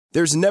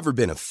There's never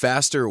been a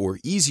faster or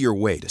easier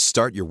way to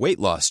start your weight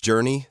loss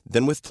journey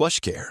than with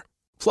PlushCare.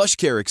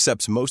 PlushCare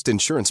accepts most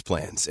insurance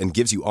plans and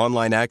gives you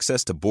online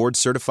access to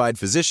board-certified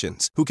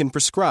physicians who can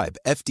prescribe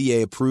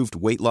FDA-approved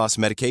weight loss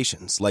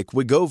medications like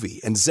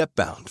Wegovy and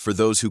Zepbound for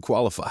those who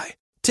qualify.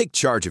 Take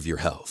charge of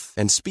your health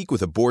and speak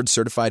with a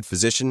board-certified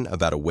physician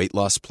about a weight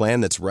loss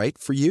plan that's right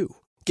for you.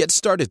 Get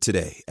started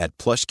today at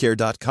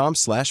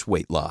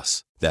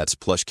plushcare.com/weight-loss. That's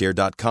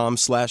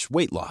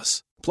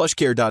plushcare.com/weight-loss.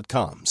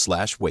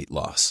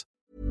 plushcare.com/weight-loss.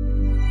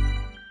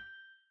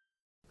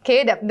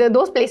 Okay,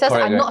 those places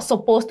are not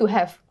supposed to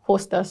have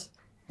hostess.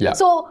 Yeah.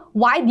 So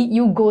why did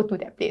you go to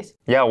that place?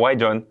 Yeah, why,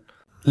 John?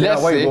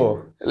 Let's say,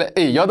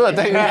 hey, you're not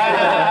attacking me.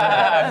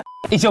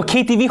 Is your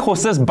KTV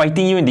hostess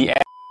biting you in the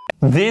ass?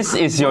 This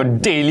is your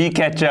daily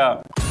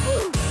catch-up.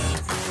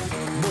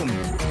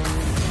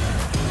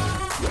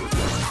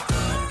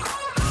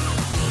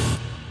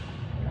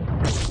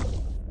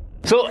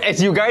 So,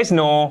 as you guys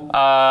know,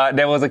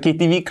 there was a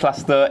KTV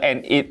cluster,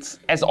 and it's,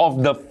 as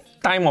of the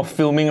time of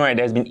filming, right,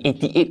 there's been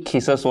 88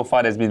 cases so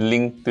far that's been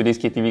linked to this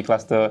KTV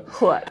cluster.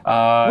 What?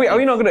 Wait, are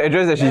we not going to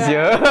address that she's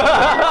here?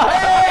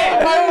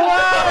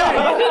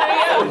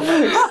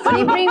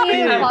 They bring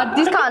in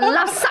this kind of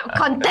lapsap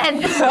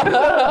content.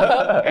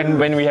 And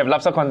when we have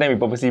lapsap content, we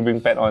purposely bring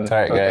Pat on.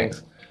 Alright,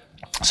 guys.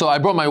 So I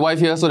brought my wife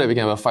here so that we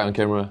can have a fight on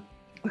camera.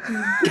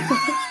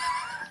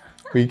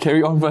 We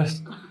carry on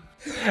first.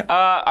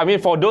 I mean,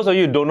 for those of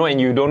you who don't know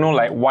and you don't know,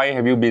 like, why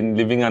have you been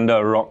living under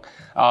a rock?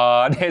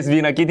 There's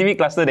been a KTV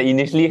cluster that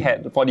initially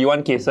had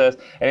 41 cases,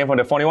 and then from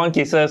the 41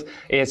 cases,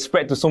 it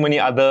spread to so many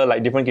other,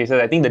 like, different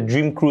cases. I think the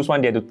Dream Cruise one,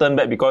 they had to turn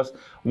back because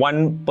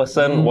one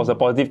person was a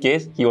positive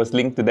case. He was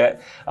linked to that.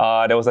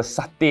 There was a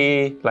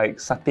satay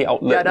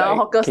outlet. Yeah, the like,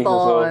 hawker case store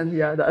also. one.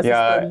 Yeah, the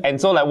assistant. Yeah, and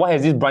so, like, what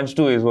has this branched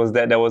to was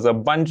that there was a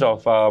bunch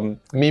of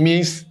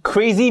Memes.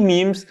 crazy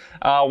memes.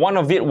 One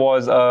of it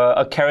was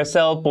a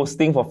carousel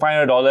posting for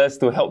 $500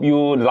 to help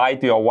you lie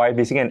to your wife,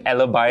 basically an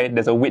alibi.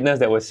 There's a witness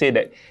that will say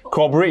that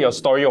corroborate your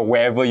story or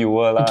wherever you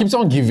were. It keeps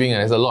on giving,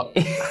 there's a lot.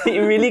 It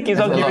really keeps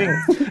on That's a giving.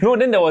 No,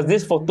 then there was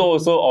this photo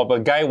also of a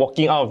guy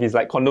walking out of his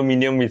like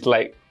condominium with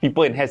like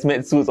people in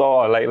hazmat suits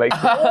or like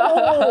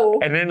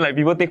and then like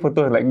people take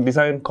photos like this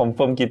one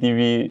confirm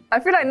KTV. I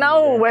feel like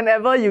now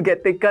whenever you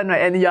get taken,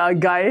 right, and you're a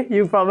guy,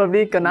 you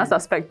probably gonna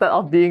suspected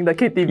of being the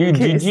KTV You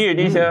case. GG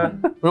already, sia.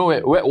 No,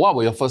 wait, what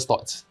were your first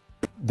thoughts?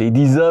 They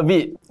deserve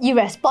it.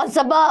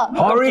 Irresponsible. KTV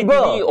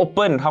Horrible.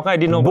 open. How can I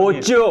didn't know about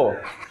it? Bocho.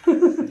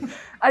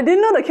 I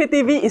didn't know the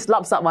KTV is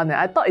lapsap one.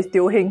 I thought it's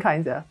Teo Heng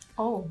kind.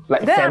 Oh.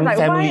 Like Then I'm like,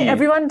 family. why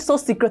everyone so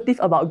secretive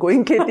about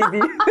going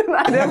KTV?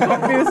 I'm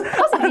confused.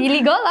 Because it's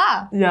illegal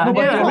lah. Yeah,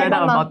 Nobody I read open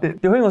out mah. about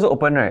it. The wing also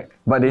open, right?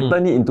 But they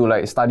turn it into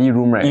like study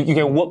room, right? You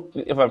can work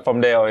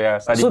from there or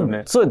study from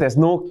there. So there's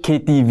no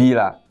KTV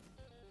lah.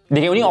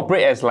 They can only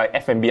operate as like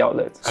F&B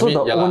outlets. So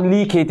the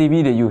only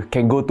KTV that you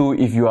can go to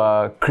if you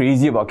are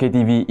crazy about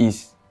KTV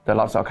is the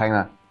lapsap kind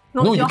lah.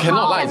 No, you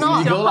cannot lie. It's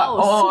illegal lah.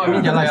 Oh, I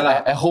mean,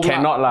 at home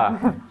Cannot lah.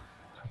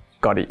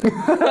 Got it.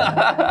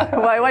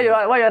 why you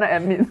wanna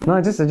admit? No,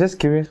 just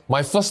curious.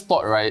 My first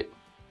thought, right,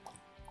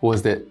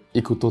 was that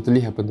it could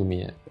totally happen to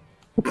me.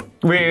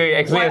 Wait,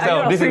 explain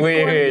yourself. This is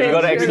wait, you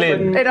gotta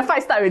explain. Hey, the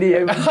fight start already.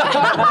 No,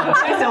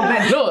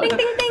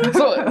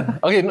 so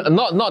okay,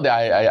 not that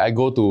I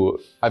go to.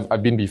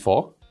 I've been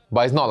before,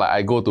 but it's not like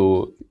I go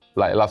to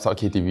like lapsap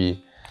KTV.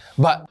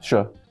 But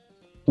Sure.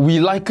 we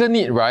liken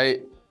it,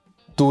 right,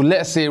 to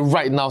let's say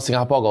right now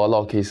Singapore got a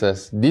lot of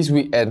cases. This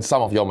weekend,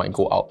 some of y'all might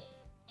go out.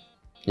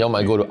 Y'all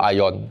might go to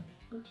Ion.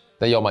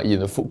 Then y'all might eat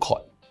in the food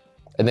court.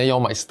 And then y'all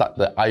might start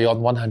the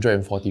Ion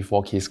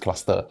 144 case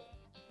cluster.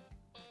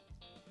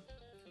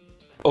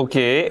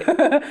 Okay.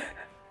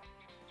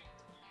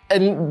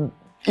 And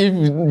if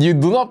you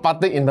do not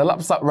partake in the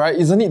lapsap, right,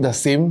 isn't it the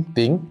same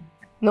thing?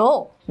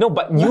 No. No,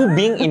 but you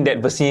being in that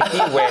vicinity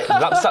where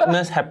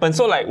lapsapness happens,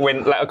 so like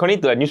when, like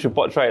according to the news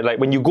reports, right, like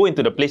when you go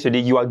into the place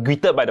already, you are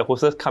greeted by the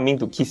hostess coming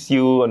to kiss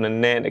you on the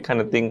net, that kind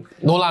of thing.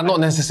 No lah, not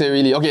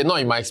necessarily. Okay, not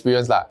in my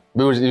experience lah.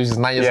 It was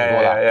 9 years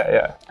ago lah.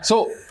 Yeah.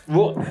 So,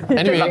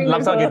 anyway,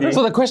 Lapsap KTV.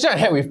 so the question I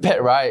had with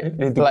Pat, right,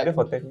 They're together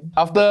for 10 minutes.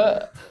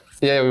 after,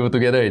 yeah, we were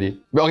together already.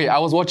 But okay, I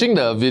was watching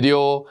the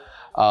video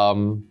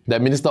that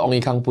Minister Ong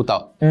Ye Kung put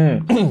out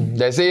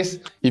that says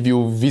if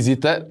you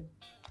visited,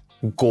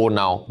 go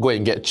now, go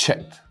and get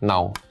checked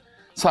now.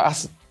 So I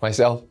asked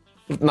myself,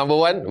 number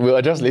one, we'll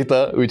adjust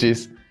later, which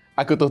is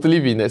I could totally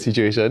be in that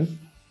situation.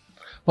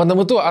 But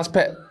number two, I asked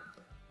Pat,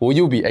 will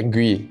you be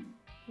angry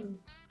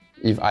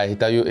if I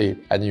tell you, hey,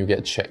 I need you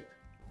get checked?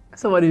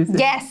 So what do you say?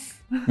 Yes.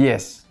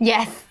 Yes.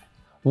 Yes.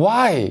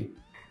 Why?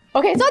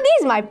 Okay, so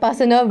this is my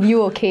personal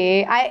view,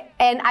 okay?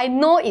 I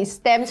know it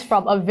stems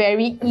from a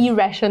very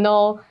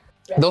irrational...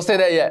 Don't say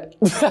that yet.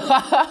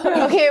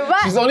 Okay,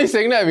 but... She's only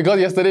saying that because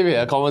yesterday we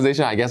had a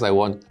conversation. I guess I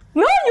won.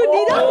 No, you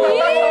didn't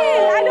win!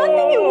 I don't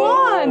think you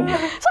won!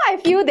 So I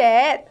feel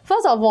that,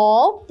 first of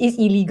all, it's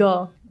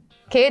illegal.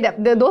 Okay,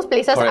 those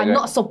places Correct, are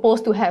not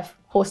supposed to have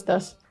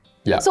hostess.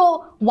 Yeah.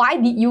 So why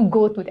did you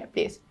go to that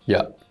place?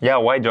 Yeah. Yeah,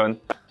 why, John?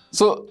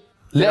 So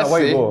let's why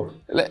you say, go?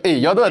 hey,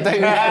 you're not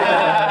attacking me.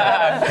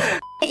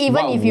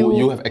 even what if would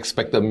you have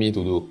expected me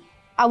to do?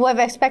 I would have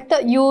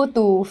expected you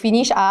to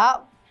finish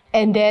up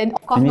and then,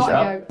 of course, Finish not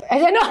up? and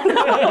then, no.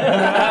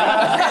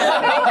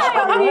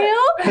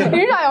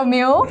 Finish up your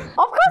meal. Of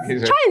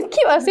course, try and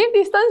keep a safe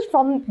distance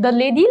from the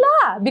lady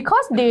lah,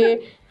 because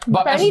they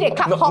But apparently they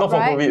cut Not hot, for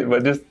right? COVID,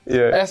 but just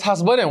As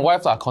husband and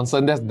wife are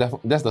concerned, that's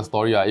the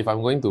story. If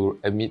I'm going to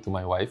admit to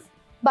my wife.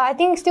 But I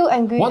think still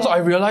angry. Once I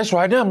realized,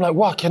 right, then I'm like,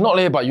 wow, cannot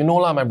leh, but you know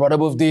lah, my brother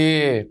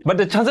birthday. But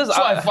the chances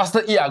So I are,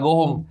 faster eat, I go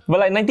home. but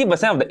like 90%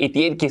 of the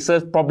 88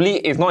 cases probably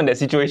is not in that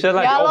situation.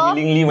 Like Yeah, they all lor.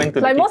 willingly went to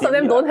Like the most of KTV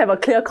them don't have a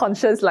clear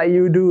conscience like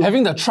you do.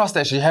 Having the trust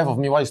that she have of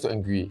me, why are you still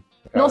angry?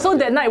 No, so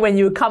that night when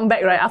you come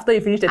back, right, after you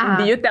finish the thing,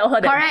 did you tell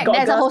her that Correct, got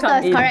there's a girls come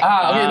hostess, in? correct.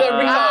 Okay, that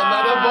brings up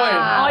another point.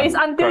 Or it's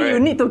until you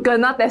Correct. need to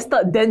kena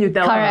tested, then you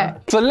tell her.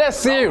 Correct. So let's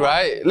say,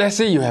 right, let's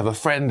say you have a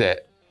friend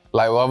that,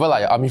 like whatever,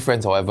 like your army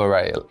friends or whatever,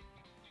 right,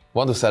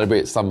 want to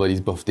celebrate somebody's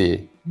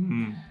birthday.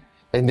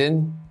 And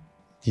then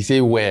he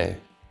say where?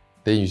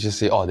 Then you just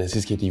say, oh, there's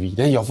this KTV.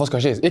 Then your first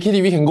question is, hey,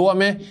 KTV can go on,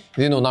 meh?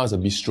 He say, no, now it's a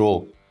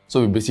bistro. So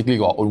we basically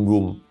got our own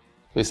room.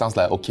 So it sounds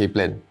like okay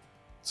plan.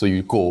 So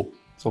you go.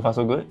 So far,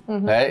 so good.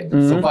 Right?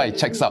 So far it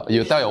checks out.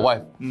 You tell your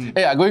wife,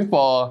 hey, I'm going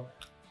for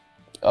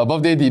a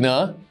birthday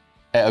dinner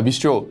at a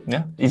bistro.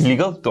 Yeah, it's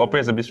legal to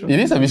operate as a bistro. It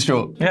is a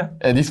bistro. Yeah.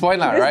 At this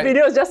point, lah, This right?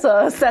 video is just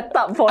a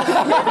setup for later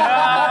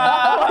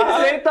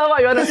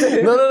what you want to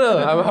say. No,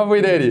 I'm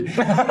halfway there already.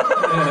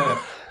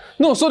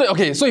 No, so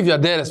so if you're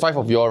there, there's 5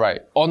 of you all,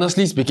 right?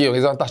 Honestly speaking,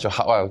 okay, don't touch your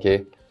heart, one,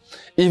 okay?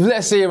 If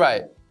let's say,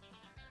 right,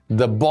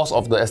 the boss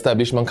of the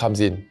establishment comes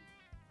in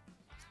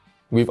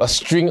with a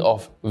string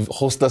of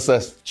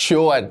hostesses,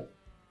 chill one.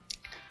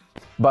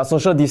 But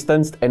social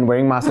distanced and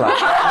wearing mask lah.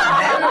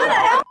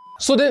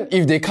 So then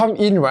if they come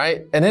in,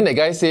 right, and then the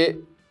guy say,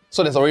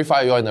 so there's already 5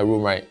 of you all in the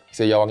room, right? He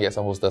say, y'all want to get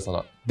some hostess or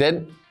not?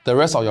 Then the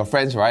rest of your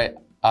friends, right,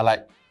 are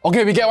like,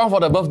 okay, we get one for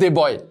the birthday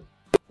boy.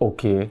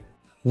 Okay.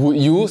 Would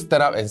you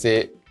stand up and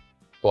say,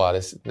 wow,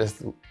 there's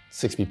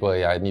 6 people,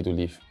 yeah, I need to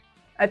leave.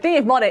 I think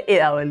if more than 8,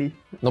 I will leave.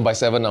 No, by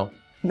 7 now.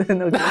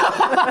 No,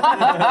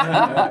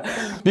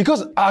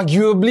 Because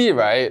arguably,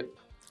 right,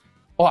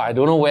 I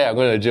don't know where I'm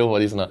going to jail for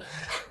this now.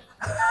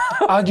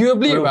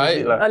 Arguably,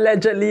 right,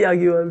 allegedly,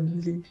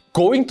 arguably.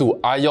 going to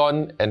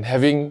Ion and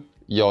having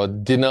your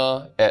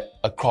dinner at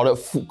a crowded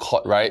food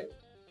court, right,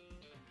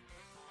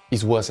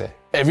 is worse.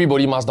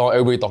 Everybody masked down,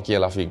 everybody talking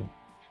and laughing.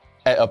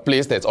 At a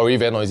place that's already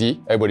very noisy,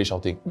 everybody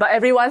shouting. But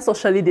everyone's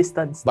socially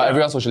distanced. But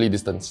everyone's socially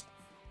distanced.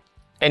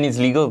 And it's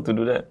legal to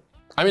do that.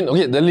 I mean,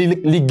 okay, the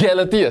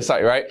legality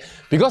aside, right?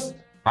 Because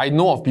I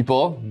know of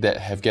people that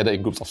have gathered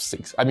in groups of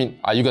 6. I mean,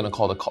 are you going to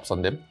call the cops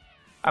on them?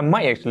 I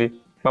might actually,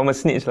 but I'm a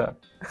snitch lah.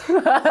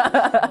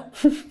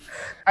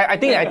 I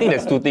think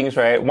there's 2 things,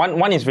 right?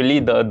 One is really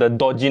the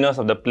dodginess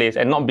of the place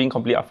and not being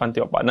completely upfront to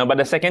your partner. But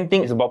the second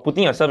thing is about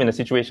putting yourself in a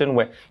situation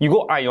where you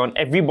go Ion,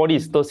 everybody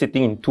is still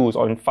sitting in 2s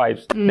or in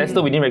 5s. That's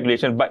still within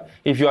regulation. But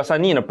if you are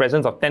suddenly in the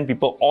presence of 10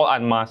 people all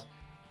unmasked,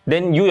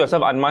 then you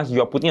yourself unmasked,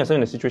 you are putting yourself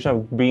in a situation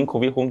of bringing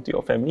COVID home to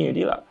your family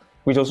already lah.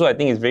 Which also I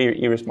think is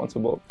very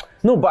irresponsible.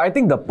 No, but I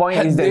think the point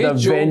Had is that they the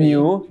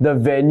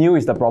told venue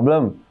is the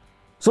problem.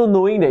 So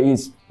knowing that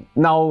it's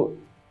now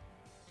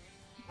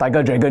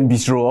Tiger Dragon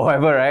Bistro or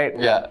whatever, right?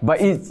 Yeah. But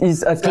it's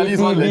a Sekali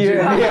it's one KTV, legit.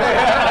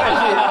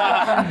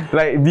 right?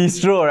 Like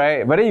bistro,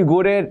 right? But then you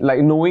go there like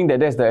knowing that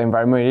that's the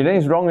environment, then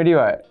it's wrong already,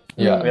 right?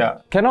 Yeah. Yeah.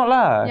 Cannot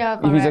lah. Yeah,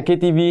 if it's a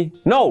correct. KTV,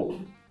 no,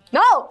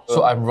 No!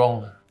 So I'm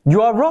wrong.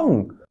 you are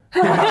wrong.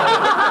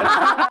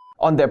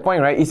 On that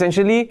point, right?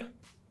 Essentially,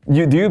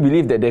 do you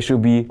believe that there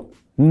should be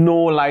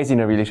no lies in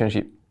a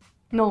relationship?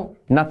 No.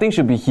 Nothing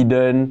should be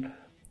hidden.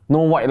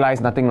 No white lies,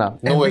 nothing lah.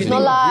 No, actually, No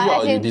lah, agree or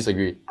as you in-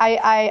 disagree?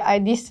 I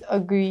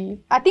disagree.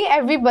 I think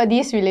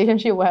everybody's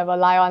relationship will have a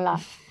lie on lah.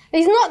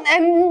 It's not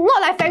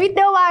like fairy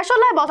tale one. I should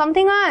lie about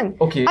something one.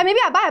 Okay. Maybe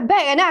I buy a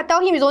bag and then I tell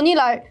him it's only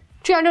like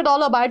 $300,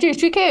 but actually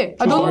it's 3K.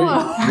 I don't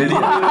know. Really? No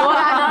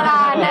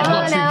lah, Not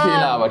never, 3K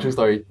never. lah, but true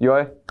story. You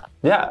are?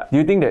 Yeah. Do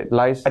you think that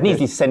lies? I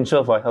think it's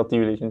essential for a healthy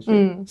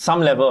relationship.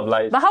 Some level of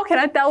lies. But how can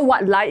I tell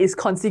what lie is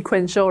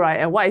consequential, right,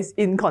 and what is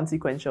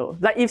inconsequential?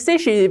 Like if say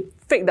she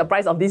faked the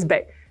price of this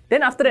bag,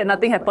 then after that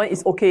nothing happened,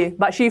 it's okay.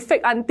 But she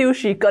faked until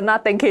she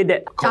kena 10K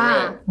debt.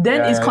 Correct.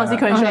 Then it's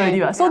consequential Okay.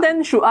 already. Right? So then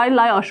should I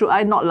lie or should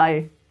I not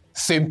lie?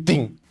 Same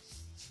thing.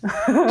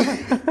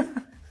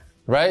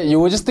 Right? You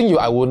would just think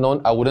I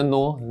wouldn't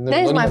know.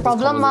 That is my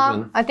problem,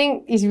 ma. I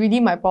think it's really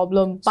my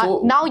problem. But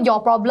So- now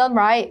your problem,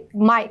 right,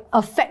 might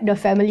affect the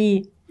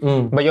family.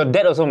 But your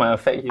debt also might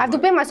affect you. I have to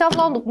pay myself,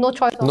 no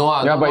choice. No,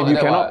 Yeah, but if you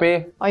cannot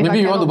pay, Or if I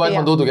maybe you want to cannot buy pay,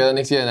 condo together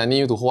next year and I need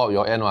you to hold up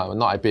your end,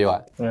 not I pay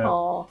what.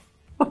 Oh.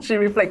 She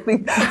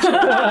reflecting.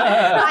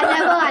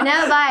 I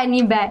never buy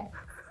any bag.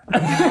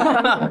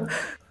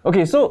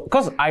 okay, so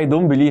because I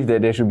don't believe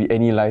that there should be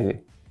any lies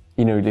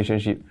in a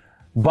relationship.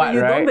 But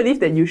You right, don't believe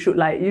that you should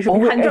lie. You should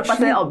be Oh,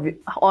 100%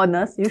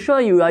 honest. You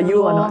sure you are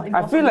you or not?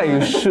 I feel like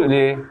you should,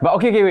 But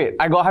okay, wait.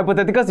 I got a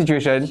hypothetical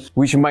situation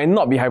which might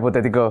not be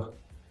hypothetical,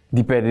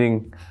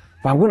 depending.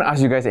 But I'm going to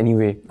ask you guys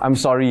anyway. I'm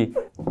sorry.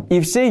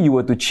 If say you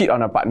were to cheat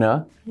on a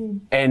partner,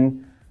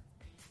 and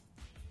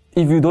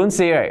if you don't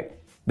say, right,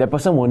 that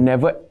person will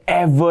never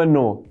ever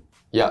know.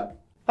 Yeah.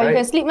 But you Right.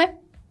 can sleep, man.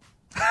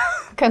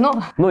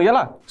 Cannot. No, yeah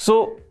lah.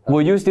 So,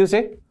 will you still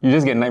say? You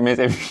just get nightmares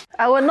every.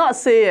 I will not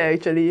say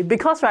actually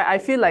because right, I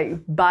feel like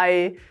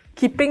by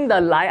keeping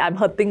the lie, I'm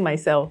hurting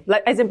myself.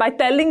 Like as in by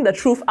telling the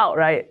truth out,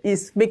 right,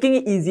 is making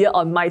it easier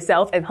on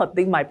myself and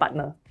hurting my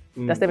partner.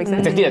 Does that make sense?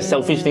 It's actually a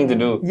selfish thing to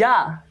do.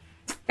 Yeah.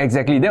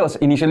 Exactly. That was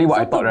initially what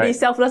I thought, To be right?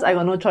 selfless, I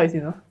got no choice,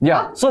 you know.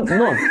 Yeah. So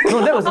no,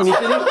 that was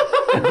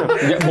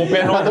initially.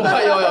 Don't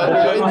hide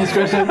your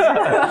indiscretions.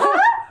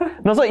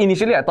 No, so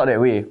initially I thought that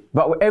way.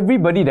 But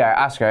everybody that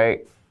I asked,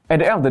 right, at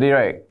the end of the day,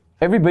 right,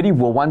 everybody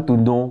will want to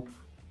know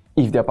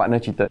if their partner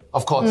cheated.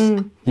 Of course.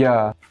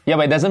 Yeah. Yeah,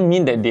 but it doesn't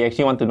mean that they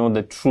actually want to know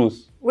the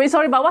truth. Wait,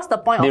 sorry, but what's the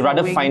point They of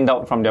rather knowing? find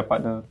out from their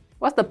partner.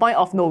 What's the point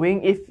of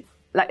knowing if,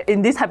 like,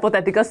 in this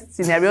hypothetical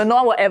scenario, no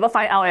one will ever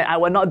find out and I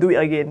will not do it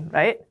again,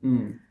 right?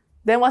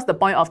 Then what's the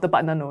point of the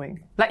partner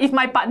knowing? Like, if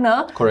my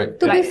partner... Correct.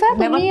 To be Like, fair to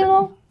never- me,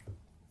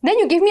 then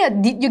you give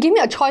me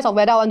a choice of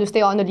whether I want to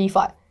stay or want to leave.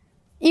 What?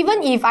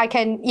 Even if I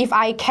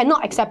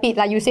cannot accept it,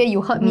 like you say,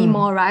 you hurt me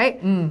more, right?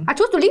 I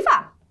choose to leave.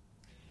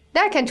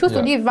 Then I can choose to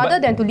Yeah. leave rather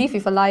than to live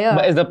with a liar.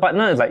 But as the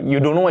partner, it's like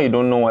you don't know what you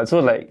don't know. What. So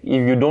like,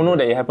 if you don't know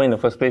that it happened in the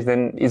first place,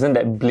 then isn't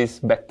that bliss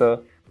better?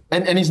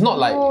 And it's not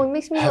like No, it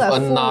makes me have look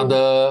like a fool.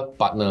 another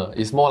partner.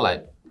 It's more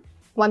like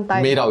One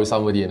time. made out with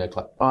somebody in a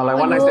club. Like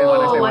one night stand,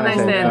 one night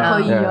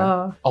stand. Yeah.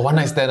 Yeah. Oh, one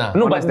night stand.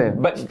 No, One but night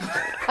stand. but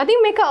I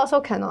think makeup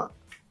also cannot.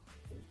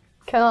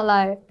 Cannot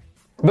lie.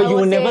 but I you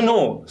will would never say-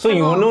 know. So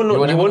you will know. You will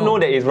You never won't know know.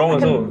 that it's wrong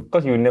also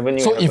because you never knew.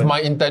 So it if happened. my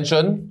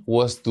intention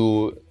was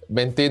to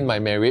maintain my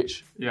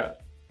marriage,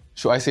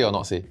 should I say or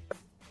not say?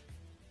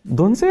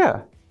 Don't say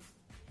ah.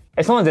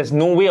 as long as there's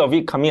no way of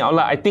it coming out,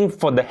 like, I think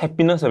for the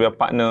happiness of your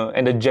partner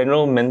and the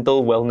general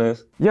mental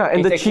wellness, Yeah, and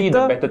it's the actually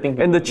cheater, the better thing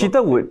to and the do.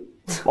 cheater would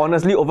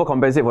honestly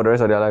overcompensate for the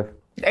rest of their life,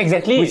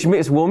 Exactly.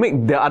 which will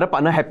make the other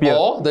partner happier,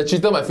 Or the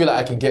cheater might feel like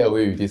I can get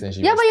away with this and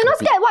she Yeah, must but you're not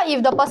keep it. scared. What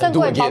if the person And do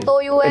go and again.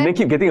 pauto you? and then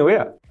keep getting away.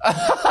 What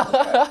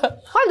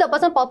if the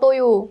person pauto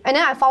you and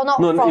then I found out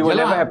No, from it will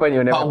never happen. It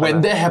will never But happen.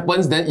 when that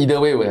happens, then either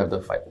way we'll have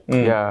the fight.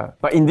 Yeah,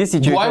 but in this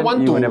situation, Do I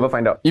want you to will never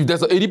find out. If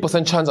there's an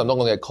 80% chance I'm not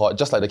gonna get caught,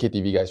 just like the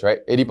KTV guys, right?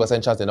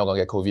 80% chance they're not gonna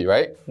get COVID,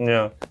 right?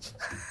 yeah.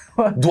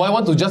 Do I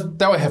want to just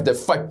tell and have that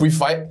fight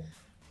pre-fight?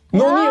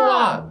 No need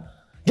lah.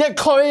 Get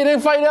caught and then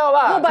fight out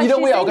lah. No, but Either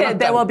she's way, I'll saying that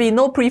there will be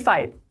no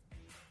pre-fight.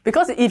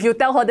 Because if you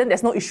tell her, then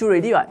there's no issue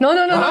already, right? No.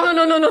 You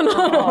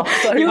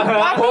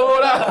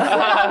Hold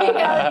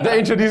up. That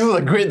introduces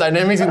a great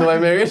dynamics into my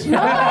marriage.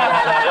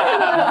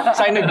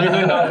 Sign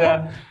agreement now.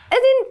 Yeah. As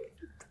in,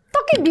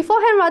 talk it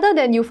beforehand rather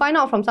than you find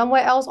out from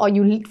somewhere else or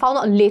you found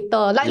out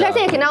later. Like let's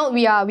say okay, now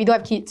we don't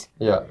have kids.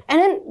 Yeah. And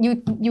then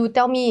you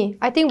tell me,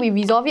 I think we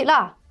resolve it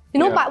lah. You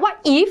know, Yeah. but what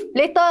if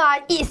later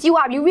it eats you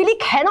up? You really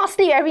cannot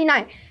sleep every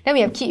night. Then we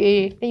have kids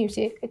already. Then you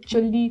say,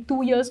 actually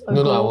 2 years ago.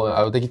 No,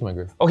 I will take it to my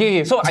grave.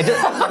 Okay, so I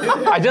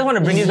just want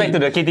to bring this back to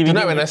the KTV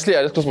Tonight thing. when I sleep,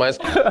 I just close my eyes.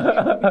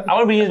 I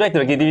want to bring this back to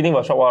the KTV thing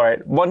for a short while, right?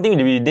 One thing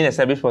we didn't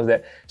establish was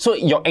that, so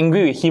you're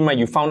angry with him, right?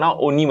 You found out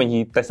only when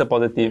he tested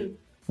positive.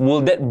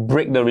 Will that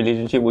break the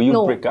relationship? Will you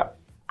No. break up?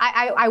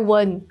 I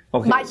won't.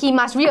 Okay. But he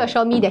must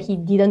reassure me that he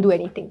didn't do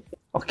anything.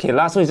 Okay,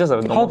 so it's just a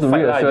normal How to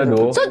fight lah, reassure it's just a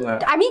though? So, thing lah.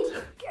 I mean,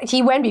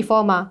 he went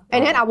before ma.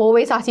 And then I will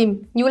always ask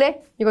him, you leh?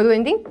 You got do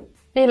anything?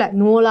 Then he's like,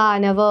 no lah,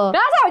 never.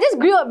 Then I just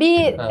grew a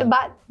bit.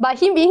 But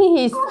him being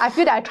his, I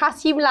feel that I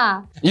trust him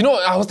lah. You know,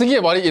 I was thinking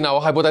about it in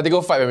our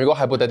hypothetical fight when we got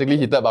hypothetically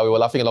heated, but we were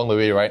laughing along the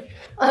way, right?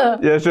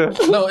 Yeah, sure.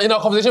 No, in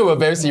our conversation, we were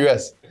very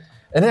serious.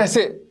 And then I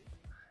said,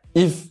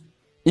 if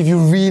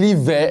you're really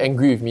very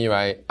angry with me,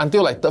 right,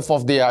 until like third,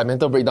 fourth day, I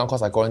mental breakdown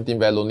because I quarantine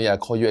very lonely, I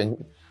call you and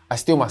I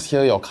still must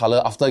hear your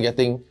colour after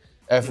getting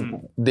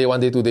day 1,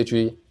 day 2, day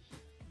 3.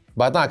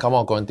 By the time I come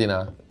out of quarantine,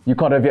 You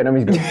called a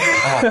Vietnamese girl.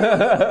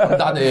 I'm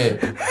done Yeah.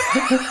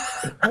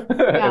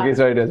 Okay,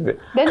 sorry, that's a bit.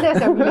 Then there's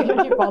a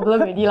relationship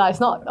problem already lah. It's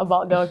not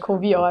about the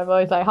COVID or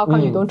whatever. It's like, how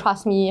come you don't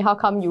trust me? How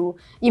come you,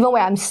 even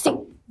when I'm sick,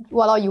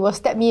 you will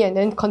stab me and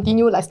then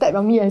continue like stab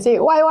on me and say,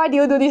 why do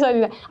you do this? Why do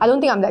you do that? I don't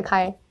think I'm that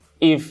kind.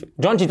 If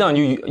John cheated on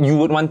you, you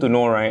would want to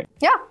know, right?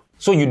 Yeah.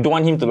 So you don't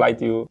want him to lie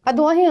to you. I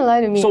don't want him to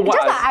lie to me. So what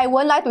Just are- like I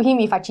won't lie to him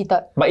if I cheated.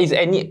 But is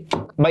any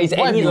What if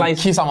any you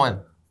lies? kiss someone?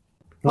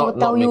 I will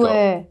tell you make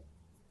up.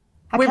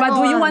 Wait, but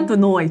cannot do you one. want to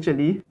know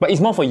actually? But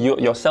it's more for you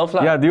yourself,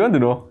 lah. Yeah, do you want to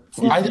know?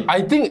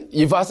 I think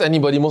if ask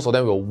anybody, most of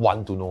them will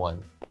want to know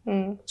one.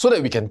 So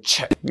that we can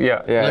check.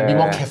 Yeah. Like, be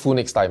more careful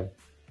next time.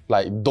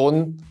 Like,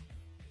 don't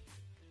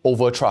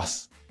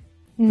over-trust.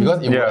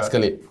 Because it will Yeah.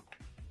 escalate.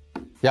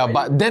 Yeah,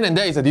 but then and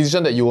there is a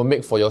decision that you will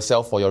make for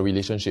yourself, for your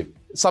relationship.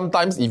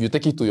 Sometimes if you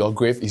take it to your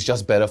grave, it's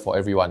just better for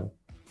everyone.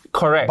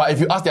 Correct. But if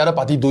you ask the other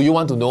party, do you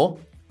want to know?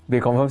 They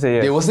confirm say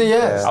yes. They will say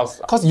yes.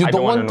 Because you I don't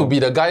don't want wanna to know. be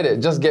the guy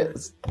that just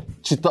gets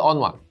cheated on.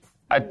 What?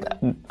 I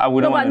No,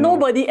 wouldn't but want to know.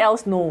 nobody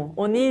else know.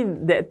 Only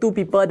that two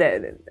people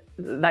that,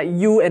 like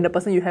you and the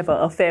person you have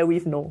an affair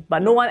with know.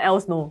 But no one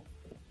else know.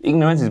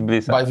 Ignorance is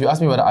bliss. But if you ask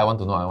me whether I want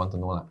to know, I want to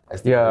know. Lah. I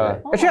still Yeah.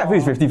 feel Actually, I feel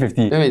it's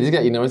 50-50. like, wait, this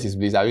guy ignorance is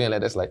bliss. Are we gonna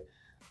let that slide?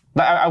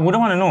 Like, I wouldn't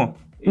want to know.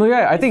 No,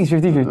 yeah, I think it's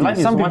 50-50. Life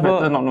is Some much people,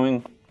 better not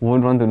knowing.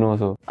 won't want to know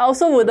also. I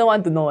also wouldn't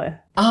want to know.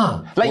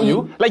 Like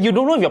you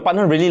don't know if your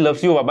partner really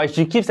loves you, but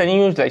she keeps telling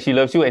you like she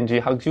loves you and she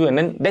hugs you, and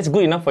then that's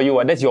good enough for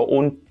you. That's your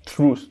own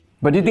truth.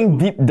 But do you think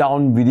deep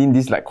down within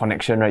this like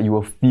connection, right, you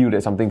will feel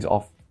that something's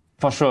off?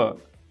 For sure.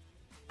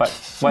 But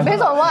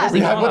Based on what? We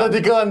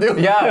hypothetical until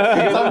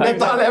some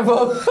meta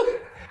level.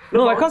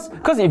 No, like cause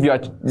if you are,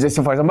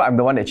 so for example, I'm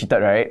the one that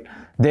cheated, right?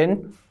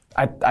 Then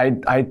I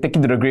take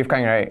it to the grave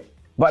kind, right?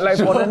 But like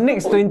for the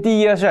next 20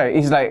 years, right,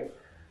 it's like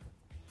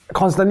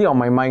constantly on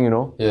my mind, you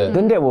know? Yeah.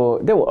 Then that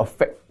will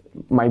affect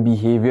my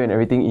behavior and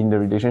everything in the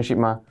relationship,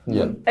 ma.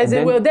 Yeah. As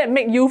in, will that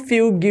make you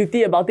feel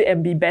guilty about it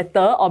and be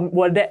better, or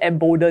will that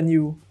embolden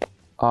you?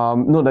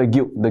 No, the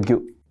guilt.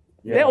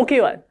 Then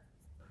okay, what?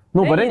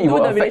 No, but Then then you it will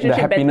do the affect the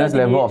relationship better, happiness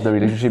level DH. of the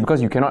relationship because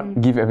you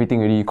cannot give everything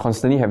already. You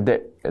constantly have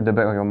that at the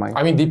back of your mind.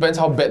 I mean, depends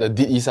how bad the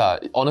deed is.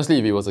 Honestly,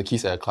 if it was a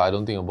kiss at a club, I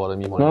don't think it'll bother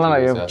me more. No, than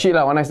like kiss, you cheat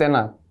one night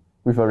stand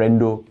with a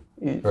rando.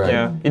 Right.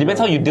 Yeah. It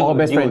depends how you deal Or with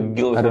best friend.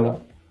 guilt. I don't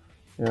know.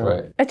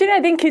 Right. Actually, I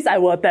think kiss I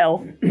will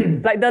tell.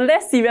 Like the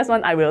less serious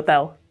one, I will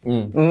tell.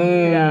 Yeah.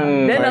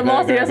 Then the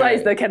more serious one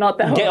is the cannot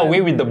tell. Get one.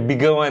 away with the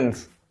bigger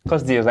ones.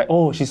 Because they're like,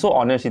 oh, she's so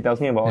honest, she tells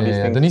me about all these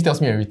things. Denise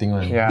tells me everything.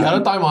 Man. Yeah. The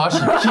other time, she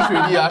kissed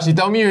already. She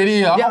tell me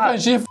already. How come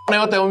she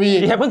never tell me?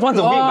 It happens once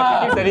a week, but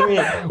she keeps telling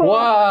me.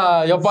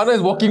 Wow, your partner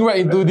is walking right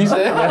into this.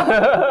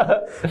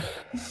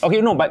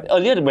 Okay, no, but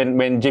earlier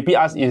when JP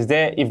asked,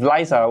 if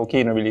lies are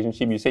okay in a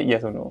relationship, you said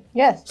yes or no.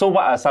 Yes. So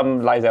what are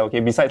some lies that are okay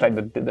besides like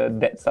the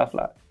dead stuff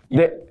lah?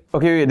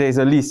 Okay, wait, there's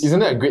a list.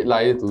 Isn't that a great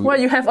lie to? Well,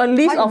 you have a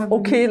list of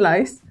okay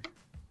lies.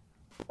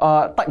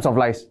 Types of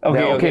lies. Okay,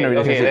 They're in a okay,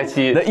 relationship. let's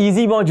see it. The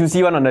easy, more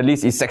juicy one on the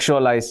list is sexual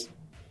lies.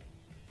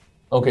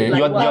 Okay.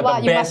 You're What,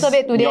 the you best.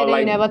 masturbate today you're and then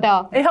you never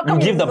tell? Hey, how You come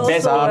give the know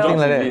best so well? Something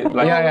like that. Is it?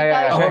 Like-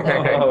 Yeah.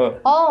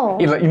 Correct. Oh.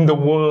 It's like in the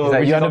world. Like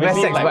which you are is the best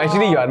obviously sex, but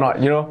actually you are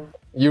not, you know?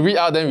 You read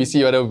out, then we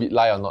see whether we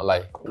lie or not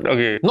lie.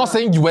 Okay. Not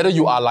saying whether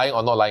you are lying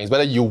or not lying. It's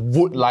whether you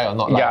would lie or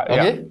not lie. Yeah,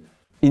 yeah.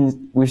 Okay.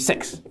 With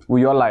sex, will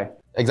you all lie?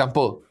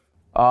 Example.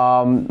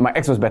 My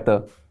ex was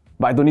better,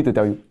 but I don't need to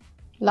tell you.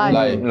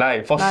 Lie.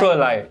 Lie. For sure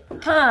lie.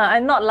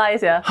 I'm not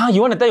lies, yeah. You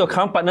want to tell your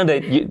current partner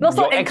that No,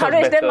 so your ex was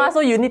encourage them, better? so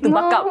you need to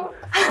back up.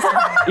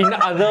 In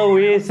other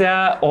ways,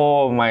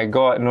 oh my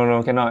god,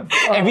 no, cannot.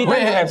 Every time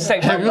you have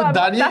sex, Have you done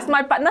Does it?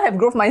 my partner have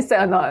growth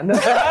mindset or not?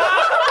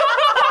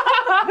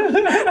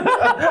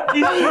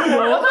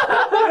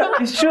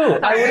 It's true.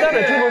 I will tell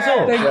the truth also.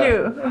 Thank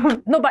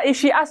you. No, but if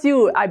she asks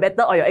you, I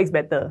better or your ex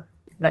better?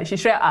 Like she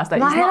straight up asks,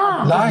 like, it's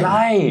not.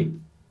 Lie.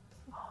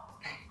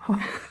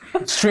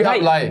 Straight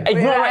up lie. If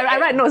not right, I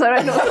write notes.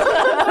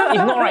 if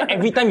not right,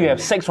 every time you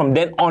have sex from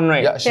then on,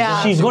 right,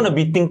 Yeah, she's gonna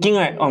be thinking,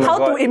 right, oh my How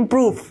god, to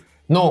improve?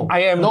 No.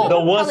 I am the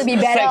worst to be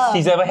better. sex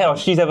he's ever had or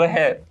she's ever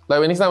had. Like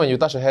when next time when you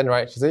touch her hand,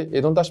 right? She say, "Hey,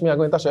 don't touch me. I'm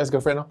going to touch your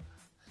ex-girlfriend." No?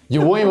 You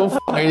won't even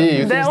already. You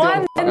think That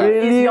still, one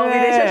is your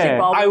relationship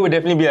problem. I would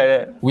definitely be like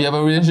that. we have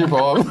a relationship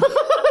problem.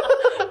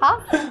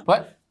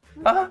 What?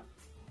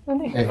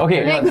 Okay,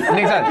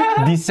 next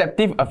one.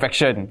 Deceptive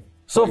affection.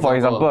 So for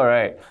example,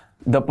 right,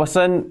 the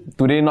person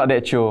today not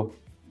that chill,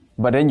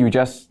 but then you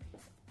just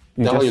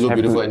Tell her you look have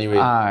beautiful to, anyway.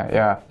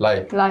 Yeah.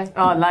 Lie. Lie.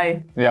 Oh,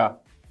 lie. Yeah.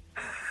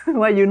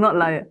 Why you not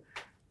lie?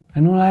 I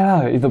know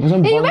lah. If the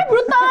person Hey, you born- very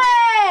brutal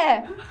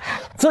eh!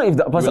 so if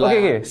the person You lie.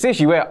 okay, say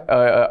she wear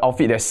a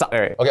outfit that suck,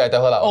 right? Okay, I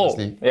tell her lah,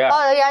 honestly. Yeah.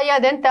 Oh, yeah,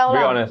 then tell Be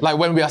lah. honest. Like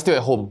when we are still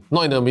at home,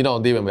 not in the middle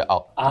of the day when we're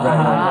out.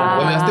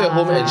 When we are still at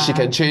home and she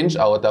can change,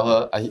 I will tell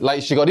her.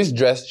 Like she got this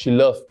dress she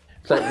loves.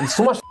 It's like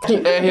so much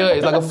fucking air here.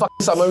 It's like a fucking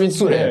submarine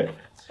suit.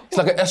 It's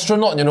like an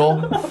astronaut, you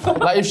know.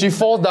 Like if she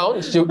falls down,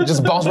 she'll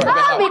just bounce right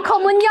back Be up.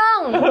 common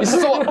young. It's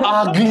so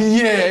ugly,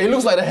 It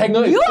looks like the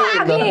hanger is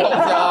still in the ugly. top.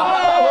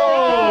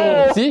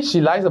 Yeah. See, she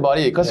lies about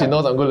it because she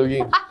knows I'm good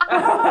looking. Or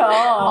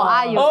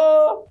are you?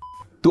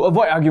 To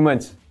avoid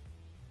arguments.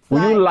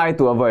 Will you lie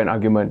to avoid an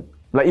argument?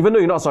 Like even though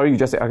you're not sorry, you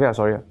just say, okay, I'm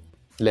sorry.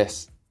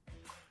 Less.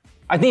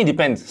 I think it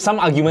depends. Some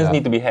arguments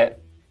need to be had.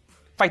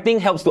 Fighting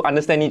helps to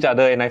understand each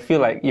other, and I feel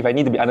like if I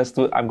need to be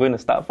understood, I'm going to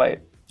start a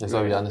fight. That's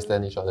why we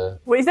understand each other.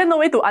 Wait, is there no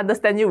way to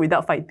understand you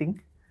without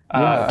fighting?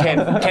 Can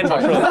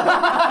for sure.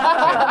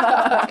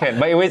 Can,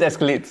 but it always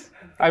escalates.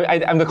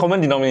 I'm the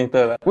common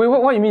denominator. lah. Wait,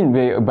 what you mean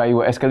by you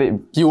will escalate?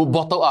 He will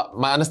bottle up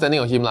my understanding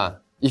of him lah.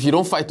 If you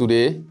don't fight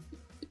today,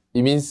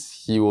 it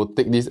means he will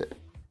take this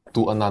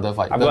to another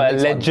fight. I've got a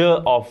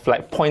ledger of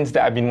like points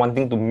that I've been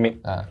wanting to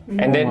make.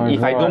 And then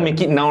if I don't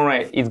make it now,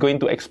 right, it's going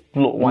to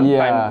explode one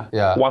time.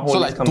 Yeah. One whole So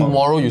list like come out.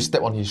 tomorrow you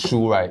step on his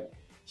shoe, right?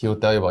 He'll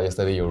tell you about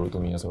yesterday you were rude to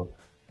me also.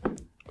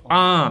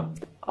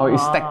 Or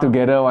it's stacked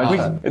together.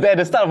 At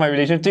the start of my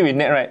relationship with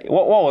Nat, right,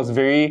 what was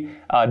very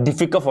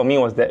difficult for me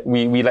was that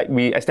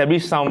we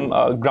established some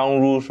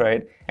ground rules,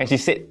 right? And she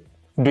said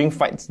during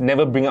fights,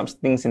 never bring up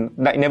things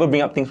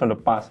from the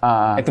past.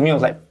 And to me, I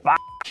was like,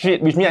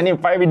 shit, which means I need to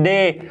fight every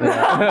day.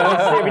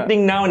 Say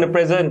everything now in the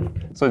present.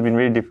 So it's been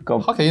really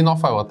difficult. How can you not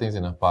fight about things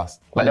in the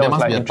past? Like that there was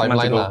must like be a 3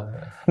 months timeline ago. lah.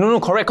 No,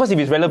 correct. Because if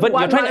it's relevant,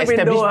 you're trying to month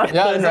establish window,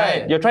 Yeah, pattern, that's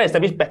right? right. You're trying to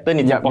establish pattern.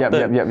 It's Yep.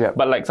 important. But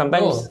But like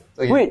sometimes,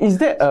 Okay. Wait, is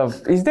that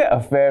a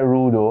fair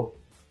rule though?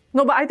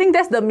 No, but I think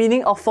that's the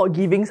meaning of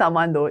forgiving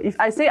someone though. If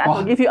I say I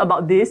forgive you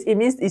about this, it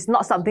means it's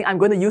not something I'm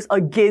going to use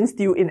against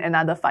you in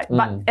another fight.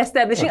 But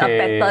establishing a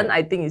pattern,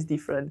 I think, is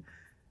different.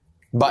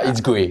 But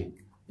it's grey.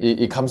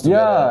 It comes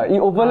together. Yeah, it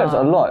overlaps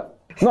a lot.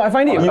 No, I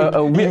find it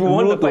a weird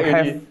rule to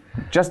have,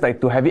 just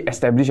like to have it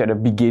established at the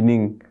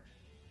beginning,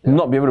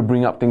 not be able to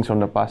bring up things from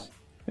the past.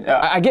 Yeah.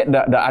 I get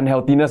the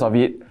unhealthiness of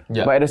it,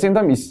 but at the same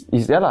time,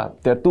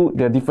 there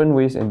are different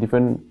ways and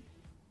different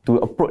to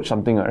approach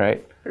something,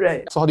 right?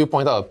 Right. So how do you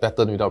point out a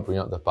pattern without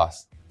bringing up the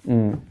past?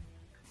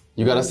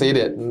 You gotta say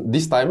that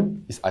this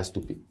time is I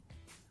stupid.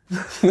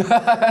 That's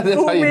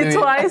Fool how you me do it.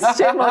 twice,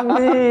 shame on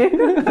me.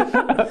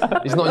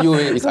 It's not you,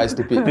 it's I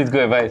stupid. It's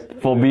good advice.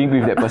 For being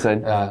with that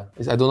person. Yeah,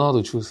 I don't know how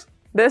to choose.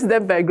 That's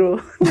damn baggro.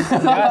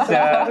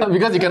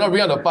 Because you cannot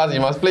bring up the past, you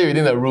must play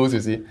within the rules,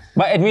 you see.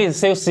 But anyway, it's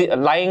still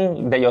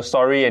lying that you're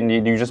sorry and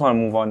you just want to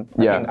move on.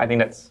 I think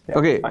that's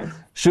Okay, fine.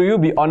 should you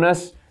be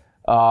honest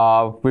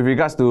with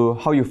regards to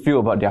how you feel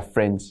about their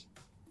friends,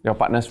 your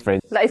partner's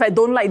friends? Like if I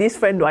don't like this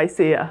friend, do I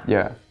say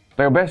Yeah.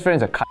 Like your best friend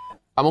is a cunt.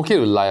 I'm okay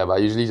to lie, but I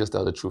usually just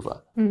tell the truth.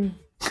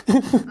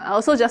 I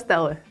also just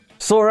tell.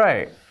 So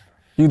right,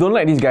 you don't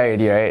like this guy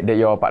already, right? That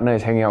your partner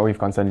is hanging out with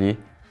constantly,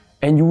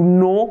 and you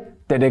know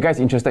that the guy is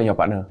interested in your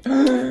partner.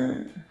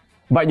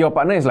 But your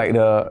partner is like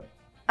the...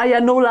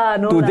 no lah.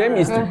 To them,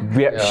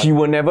 she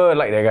will never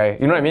like that guy.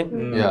 You know what I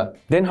mean? Yeah.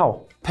 Then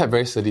how? Pat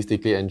very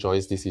sadistically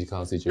enjoys this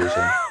kind of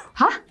situation.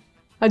 Huh?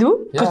 I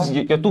do? Because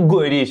you're too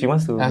good already. She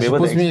wants to be She able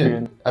to puts me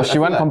experience. in. She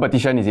wants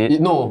competition, is it?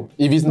 No,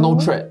 if it's no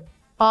threat.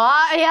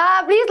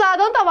 Yeah, please lah,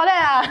 don't talk about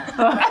that.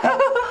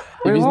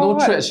 If it's no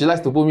what? threat, she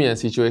likes to put me in a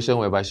situation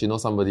whereby she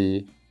knows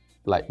somebody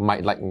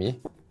might like me.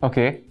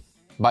 Okay.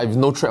 But if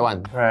no threat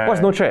one. Right.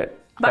 What's no threat?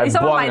 But if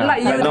someone might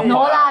like you, no. No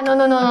lah, no.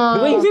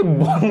 The way you say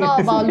buang.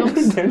 Not about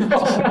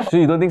looks. So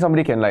you don't think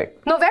somebody can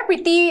like... No, very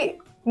pretty.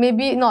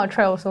 Maybe not a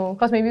threat also.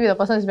 Because maybe the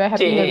person is very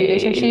happy in the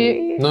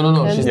relationship.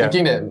 No. She's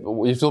thinking that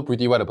if so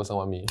pretty, why the person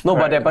want me? No,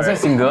 but that person's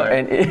single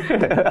and...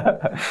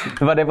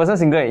 but that person's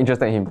single and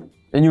interested in him.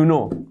 And you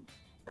know.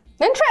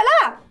 Then threat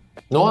lah.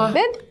 No ah.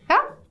 Then,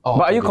 huh? Oh,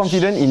 But are you okay,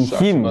 confident in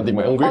shucks, him? I'll take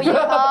my own grip.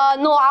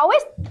 No,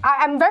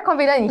 I'm very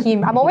confident in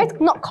him. I'm always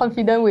not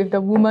confident with the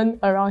woman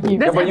around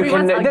him. Yeah, but you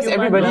can... everyone's That's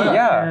argument, everybody,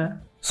 yeah.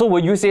 So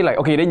will you say like,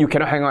 okay, then you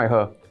cannot hang out with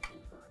her.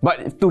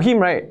 But to him,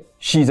 right,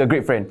 she's a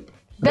great friend.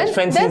 Best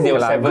friend since they were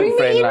seven. Bring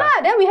friend me in lah. lah.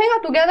 Then we hang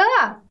out together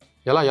lah.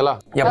 Yeah lah.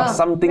 Yeah, but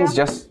some things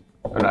just...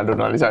 I don't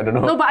know, Lisa, I don't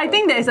know. No, but I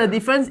think there's a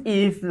difference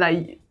if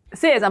like,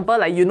 say example,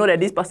 like you know that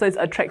this person is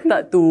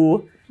attracted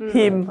to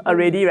him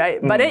already,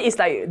 right? But then it's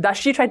like, does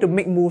she try to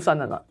make moves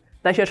on or not?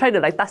 Like she'll try to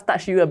like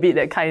touch you a bit,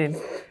 that kind.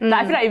 Like,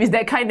 I feel like if it's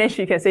that kind, then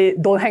she can say,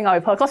 don't hang out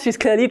with her, because she's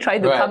clearly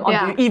trying to Right. come on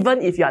to you, even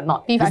if you're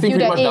not. If I This thing feel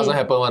pretty that much doesn't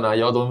happen one.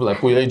 Y'all don't like,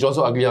 hey, John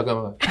so ugly, how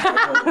come?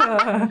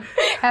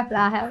 have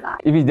lah.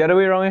 If it's the other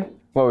way around,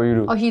 what will you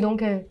do? Oh, he don't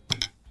care.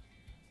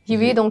 He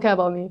really don't care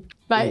about me.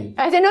 Like,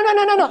 I said, no.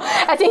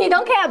 I think he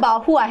don't care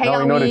about who I hang Now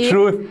out we know with. the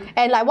truth.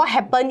 And like what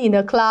happened in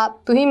the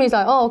club. To him, it's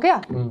like, oh, okay.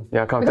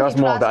 Yeah, come Because tell us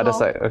he more of the other trusts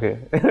side. Okay.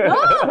 No,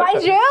 but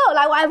it's real.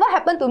 Like whatever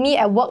happened to me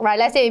at work, right?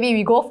 Let's say maybe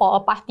we go for a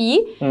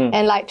party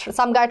and like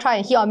some guy try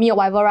and hit on me or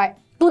whatever, right?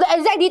 To the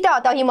exact detail,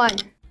 I'll tell him one.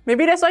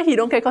 Maybe that's why he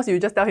don't care, because you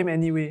just tell him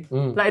anyway.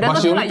 Like, it But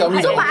doesn't she feel only like tell you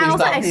me hide the But I okay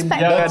also stuff.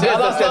 expect That's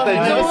the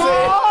strategy.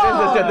 That's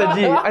the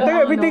strategy. I tell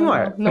you everything,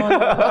 what? No.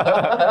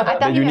 I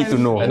tell Then you him need to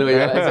know. I know,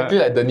 yeah, exactly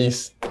like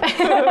Denise.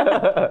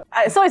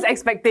 So it's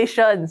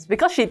expectations,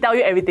 because she tell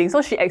you everything,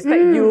 so she expect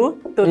you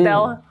to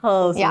tell her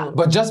also. Yeah.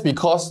 But just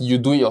because you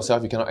do it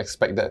yourself, you cannot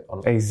expect that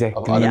of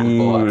Exactly. other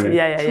people. Right?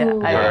 Yeah.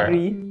 True. I Yeah.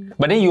 agree.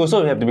 But then you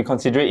also have to be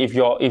considerate. If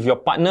your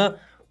partner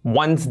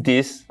wants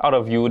this out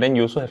of you, then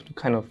you also have to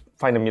kind of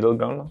find a middle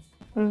ground. No?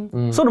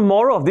 So the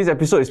moral of this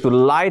episode is to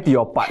lie to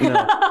your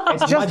partner.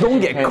 Just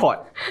don't get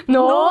caught.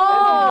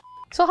 No.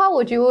 So how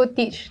would you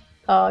teach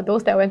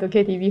those that went to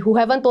KTV who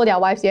haven't told their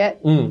wives yet?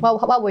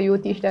 What will you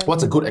teach them?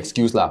 What's a good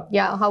excuse lah?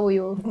 Yeah, how will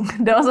you?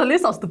 There was a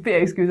list of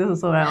stupid excuses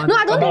also, right? No,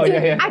 I don't think.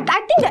 yeah.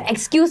 I think the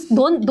excuse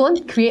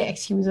don't create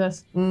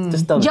excuses.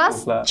 Just tell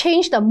Just the truth lah.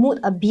 change the mood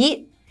a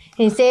bit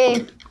and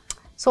say.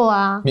 So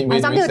I Midway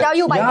have something to doing tell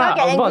you, but sex. you cannot Yeah, I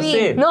get was about to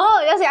angry. say. No,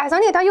 just say I have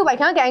something to tell you, but you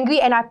cannot get angry,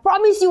 and I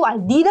promise you, I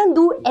didn't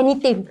do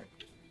anything.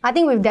 I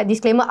think with that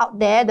disclaimer out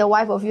there, the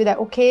wife will feel that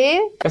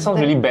okay. That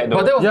sounds really bad though.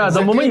 But that was Yeah, the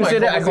exactly moment you my say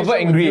that, I conversation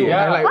convert angry. with you.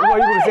 I'm like, what are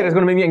you going to say that's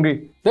going to make me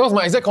angry? That was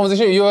my exact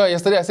conversation with you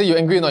yesterday. I said you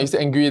angry or not? You said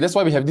angry. That's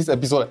why we have this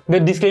episode. the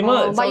disclaimer.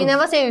 Oh, but you sounds-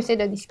 never say you say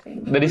the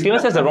disclaimer. The disclaimer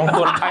says the wrong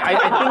tone. I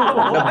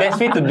think the best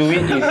way to do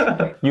it is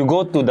you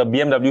go to the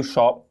BMW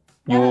shop,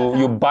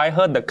 you buy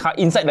her the car,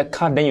 inside the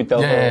car, then you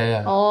tell her.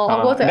 Yeah. Oh,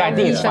 I'll go to then I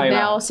think LV, it's fine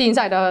Chanel, lah. see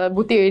inside the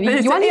boutique already. Then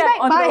you You want say, this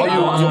yeah, bag? Buy. Or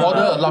you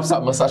order a lap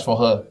sub massage for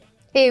her.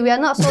 Hey, we are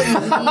not so easy.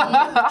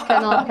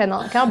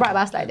 cannot bribe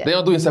us like that. Then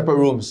you'll do in separate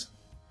rooms.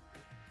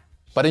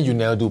 But then you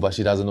never do, but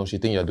she doesn't know. She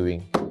think you're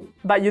doing.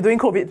 But you're doing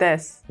COVID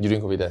tests. You're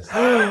doing COVID test.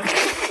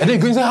 And then you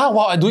go and say,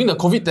 while I'm doing the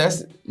COVID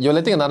test, you're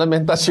letting another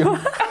man touch you.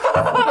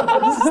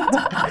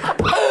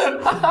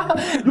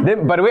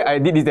 Then, by the way, I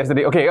did this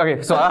yesterday.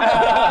 Okay. So,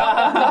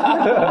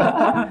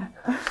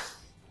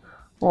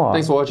 wow.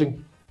 Thanks for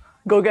watching.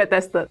 Go get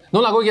tested.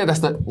 No, go get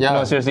tested. Yeah.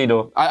 No, seriously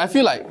though. I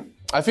feel like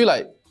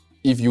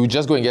if you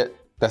just go and get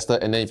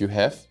tested and then if you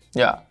have,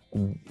 Yeah.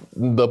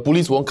 the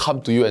police won't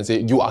come to you and say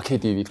you are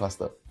KTV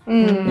cluster.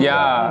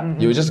 Yeah.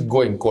 You just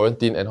go in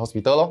quarantine and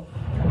hospital lor.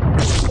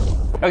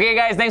 Okay,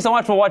 guys, thanks so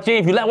much for watching.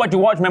 If you like what you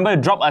watch, remember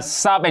to drop a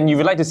sub. And if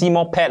you'd like to see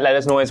more pet, let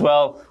us know as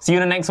well. See you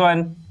in the next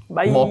one.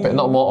 Bye. More pet,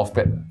 not more of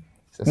pet.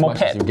 As More much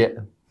pet. as you get.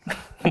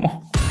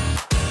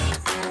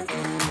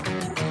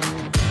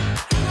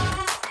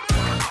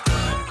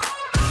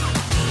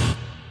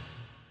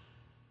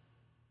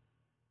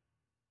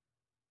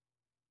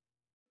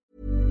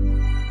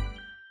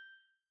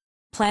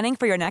 Planning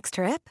for your next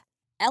trip?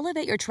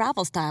 Elevate your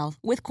travel style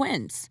with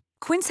Quince.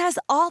 Quince has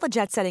all the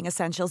jet-setting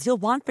essentials you'll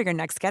want for your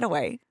next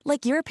getaway,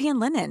 like European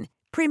linen,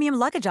 premium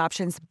luggage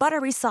options,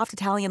 buttery soft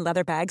Italian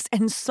leather bags,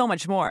 and so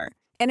much more.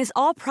 And is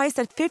all priced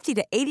at 50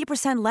 to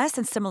 80% less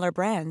than similar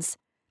brands.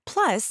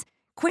 Plus,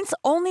 Quince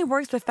only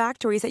works with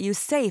factories that use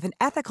safe and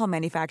ethical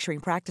manufacturing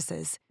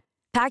practices.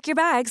 Pack your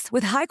bags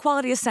with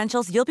high-quality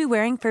essentials you'll be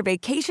wearing for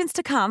vacations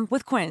to come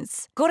with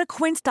Quince. Go to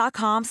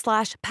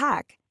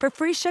quince.com/pack for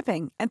free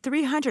shipping and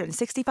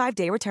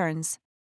 365-day returns.